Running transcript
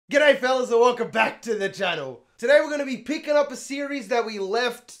G'day fellas and welcome back to the channel. Today we're going to be picking up a series that we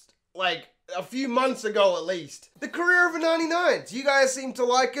left like a few months ago at least. The career of a 99s. You guys seem to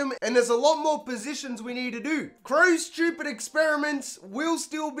like them and there's a lot more positions we need to do. Crowe's stupid experiments will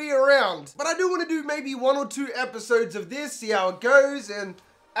still be around. But I do want to do maybe 1 or 2 episodes of this, see how it goes and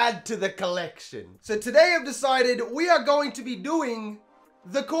add to the collection. So today I've decided we are going to be doing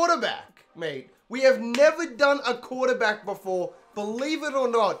the quarterback, mate. We have never done a quarterback before, believe it or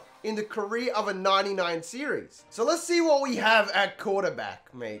not, in the career of a 99 series. So let's see what we have at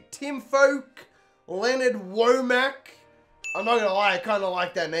quarterback, mate. Tim Folk, Leonard Womack. I'm not gonna lie, I kind of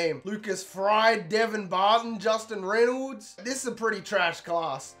like that name. Lucas Fry, Devin Barton, Justin Reynolds. This is a pretty trash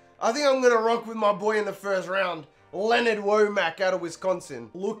class. I think I'm gonna rock with my boy in the first round, Leonard Womack out of Wisconsin.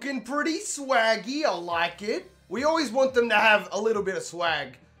 Looking pretty swaggy, I like it. We always want them to have a little bit of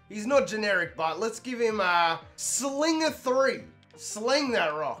swag. He's not generic, but let's give him a Slinger 3. Sling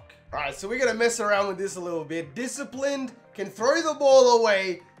that rock. All right, so we're gonna mess around with this a little bit. Disciplined, can throw the ball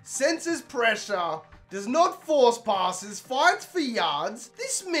away, senses pressure, does not force passes, fights for yards.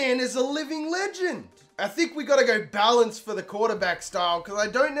 This man is a living legend. I think we gotta go balance for the quarterback style because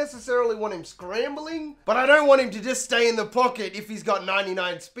I don't necessarily want him scrambling, but I don't want him to just stay in the pocket if he's got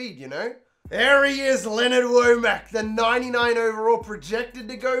 99 speed, you know? There he is, Leonard Womack, the 99 overall, projected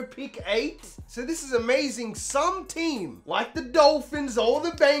to go pick 8. So this is amazing. Some team, like the Dolphins or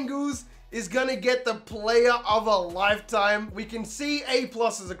the Bengals, is gonna get the player of a lifetime. We can see A+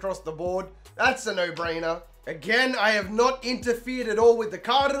 across the board. That's a no-brainer. Again, I have not interfered at all with the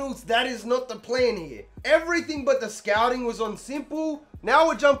Cardinals. That is not the plan here. Everything but the scouting was on simple. Now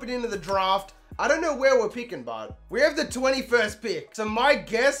we're jumping into the draft. I don't know where we're picking, but we have the 21st pick. So my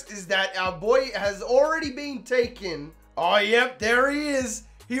guess is that our boy has already been taken. Oh, yep, there he is.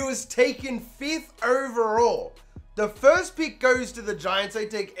 He was taken 5th overall. The first pick goes to the Giants. They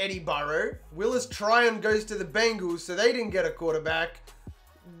take Eddie Burrow. Willis Tryon goes to the Bengals, so they didn't get a quarterback.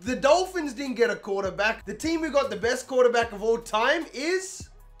 The Dolphins didn't get a quarterback. The team who got the best quarterback of all time is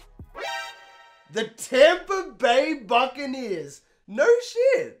the Tampa Bay Buccaneers. No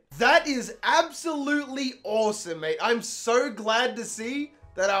shit. That is absolutely awesome, mate. I'm so glad to see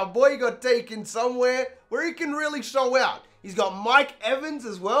that our boy got taken somewhere where he can really show out. He's got Mike Evans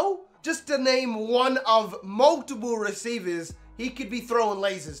as well. Just to name one of multiple receivers he could be throwing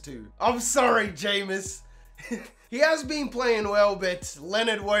lasers to. I'm sorry, Jameis. He has been playing well, but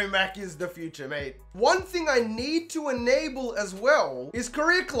Leonard Womack is the future, mate. One thing I need to enable as well is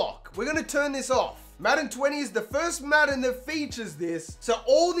career clock. We're gonna turn this off. Madden 20 is the first Madden that features this, so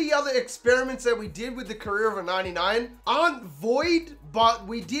all the other experiments that we did with the career of a 99 aren't void, but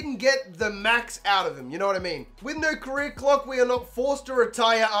we didn't get the max out of them, you know what I mean? With no career clock, we are not forced to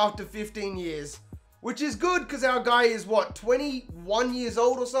retire after 15 years, which is good because our guy is, what, 21 years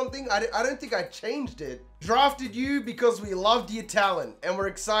old or something? I don't think I changed it. Drafted you because we loved your talent and we're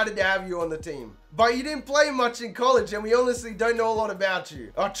excited to have you on the team. But you didn't play much in college and we honestly don't know a lot about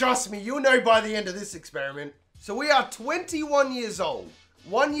you. Oh, trust me, you'll know by the end of this experiment. So we are 21 years old.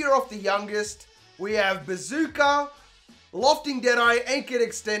 1 year off the youngest. We have Bazooka, Lofting Deadeye, Anchored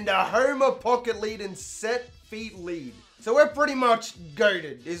Extender, Homer, Pocket Lead, and Set Feet Lead. So we're pretty much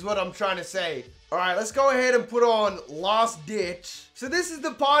goated, is what I'm trying to say. All right, let's go ahead and put on Last Ditch. So this is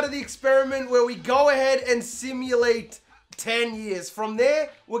the part of the experiment where we go ahead and simulate 10 years. From there,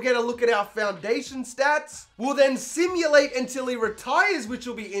 we're gonna look at our foundation stats. We'll then simulate until he retires, which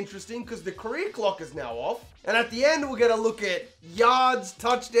will be interesting because the career clock is now off. And at the end, we're gonna look at yards,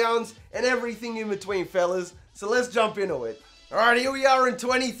 touchdowns, and everything in between, fellas. So let's jump into it. All right, here we are in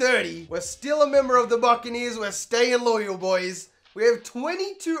 2030. We're still a member of the Buccaneers. We're staying loyal, boys. We have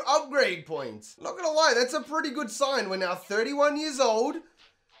 22 upgrade points. Not gonna lie, that's a pretty good sign. We're now 31 years old.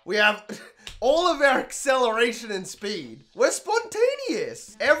 We have all of our acceleration and speed. We're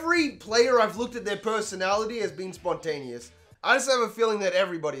spontaneous. Every player I've looked at their personality has been spontaneous. I just have a feeling that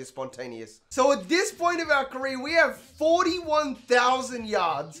everybody is spontaneous. So at this point of our career, we have 41,000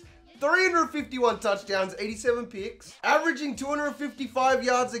 yards, 351 touchdowns, 87 picks, averaging 255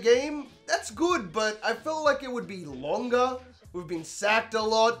 yards a game. That's good, but I felt like it would be longer. We've been sacked a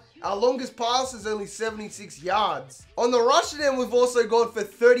lot. Our longest pass is only 76 yards. On the rushing end, we've also gone for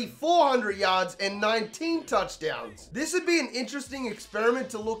 3,400 yards and 19 touchdowns. This would be an interesting experiment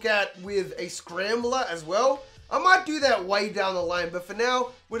to look at with a scrambler as well. I might do that way down the line, but for now,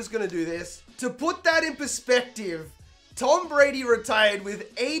 we're just gonna do this. To put that in perspective, Tom Brady retired with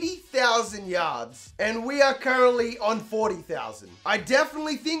 80,000 yards, and we are currently on 40,000. I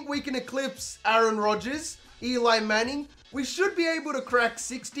definitely think we can eclipse Aaron Rodgers. Eli Manning. We should be able to crack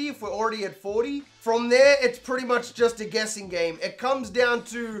 60 if we're already at 40. From there, it's pretty much just a guessing game. It comes down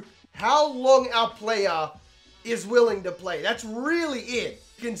to how long our player is willing to play. That's really it.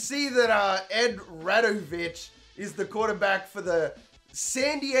 You can see that Ed Radovich is the quarterback for the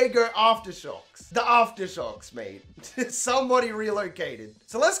San Diego Aftershocks. The Aftershocks, mate. Somebody relocated.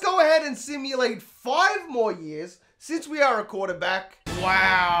 So let's go ahead and simulate 5 more years since we are a quarterback.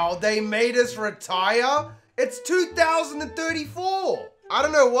 Wow, they made us retire? It's 2034. I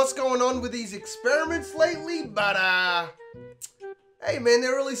don't know what's going on with these experiments lately, but hey man,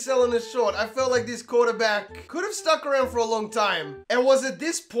 they're really selling us short. I felt like this quarterback could have stuck around for a long time. And was at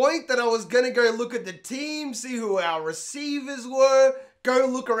this point that I was gonna go look at the team, see who our receivers were, go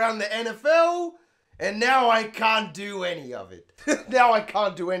look around the NFL, and now I can't do any of it. Now I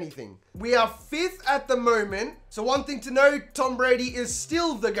can't do anything. We are 5th at the moment. So one thing to note, Tom Brady is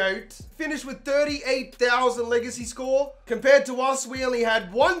still the GOAT. Finished with 38,000 legacy score. Compared to us, we only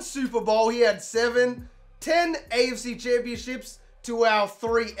had 1 Super Bowl. He had 7, 10 AFC championships to our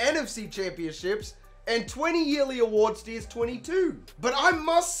 3 NFC championships, and 20 yearly awards to his 22. But I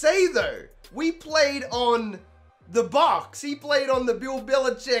must say though, we played on the Bucs. He played on the Bill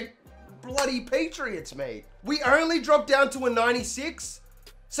Belichick bloody Patriots, mate. We only dropped down to a 96.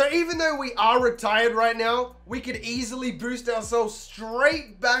 So even though we are retired right now, we could easily boost ourselves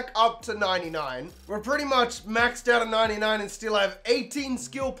straight back up to 99. We're pretty much maxed out at 99 and still have 18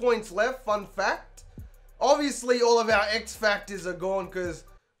 skill points left, fun fact. Obviously, all of our X factors are gone because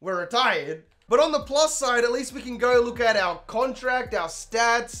we're retired. But on the plus side, at least we can go look at our contract, our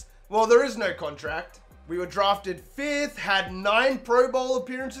stats. Well, there is no contract. We were drafted 5th, had 9 Pro Bowl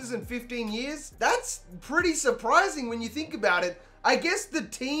appearances in 15 years. That's pretty surprising when you think about it. I guess the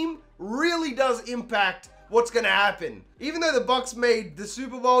team really does impact what's going to happen. Even though the Bucs made the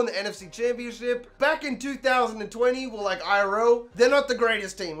Super Bowl and the NFC Championship, back in 2020, well, like IRL, they're not the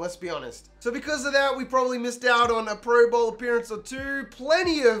greatest team, let's be honest. So because of that, we probably missed out on a Pro Bowl appearance or 2,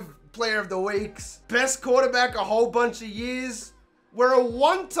 plenty of Player of the Weeks, best quarterback a whole bunch of years. We're a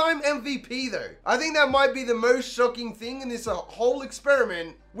 1-time MVP though. I think that might be the most shocking thing in this whole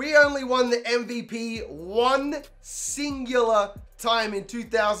experiment. We only won the MVP 1 singular time in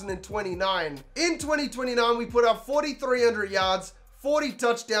 2029. In 2029, we put up 4,300 yards, 40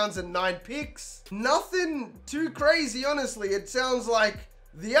 touchdowns and 9 picks. Nothing too crazy, honestly. It sounds like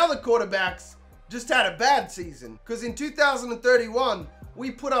the other quarterbacks just had a bad season. Because in 2031, we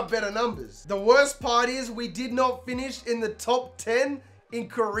put up better numbers. The worst part is we did not finish in the top 10 in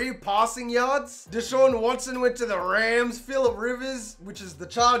career passing yards. Deshaun Watson went to the Rams. Phillip Rivers, which is the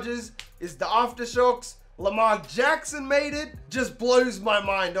Chargers, is the Aftershocks. Lamar Jackson made it. Just blows my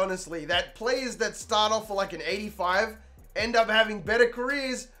mind, honestly. That players that start off for like an 85 end up having better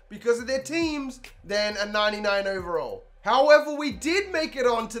careers because of their teams than a 99 overall. However, we did make it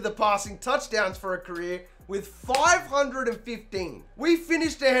on to the passing touchdowns for a career with 515. We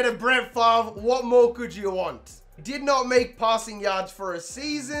finished ahead of Brett Favre. What more could you want? Did not make passing yards for a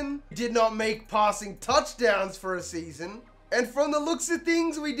season. Did not make passing touchdowns for a season. And from the looks of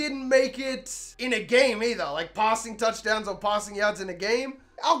things, we didn't make it in a game either. Like passing touchdowns or passing yards in a game.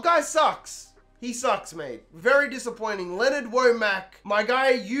 Our guy sucks. He sucks, mate. Very disappointing. Leonard Womack, my guy,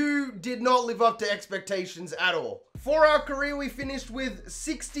 you did not live up to expectations at all. For our career, we finished with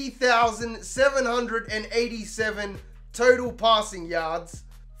 60,787 total passing yards,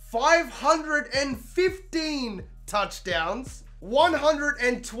 515 touchdowns,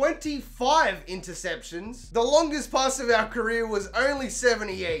 125 interceptions. The longest pass of our career was only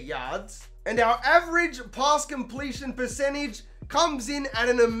 78 yards. And our average pass completion percentage comes in at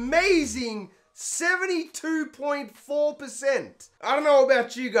an amazing 72.4%. I don't know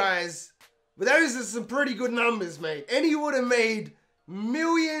about you guys, but those are some pretty good numbers, mate. And he would have made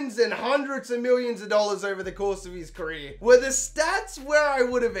millions and hundreds of millions of dollars over the course of his career. Were the stats where I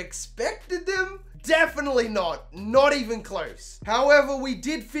would have expected them? Definitely not. Not even close. However, we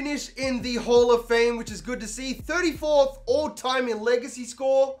did finish in the Hall of Fame, which is good to see. 34th all-time in legacy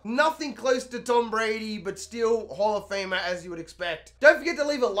score. Nothing close to Tom Brady, but still Hall of Famer as you would expect. Don't forget to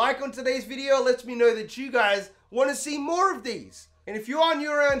leave a like on today's video. It lets me know that you guys want to see more of these. And if you are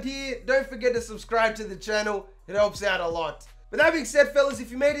new around here, don't forget to subscribe to the channel. It helps out a lot. With that being said, fellas, if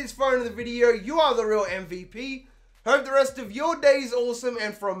you made it this far into the video, you are the real MVP. Hope the rest of your day is awesome.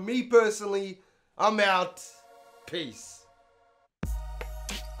 And from me personally, I'm out. Peace.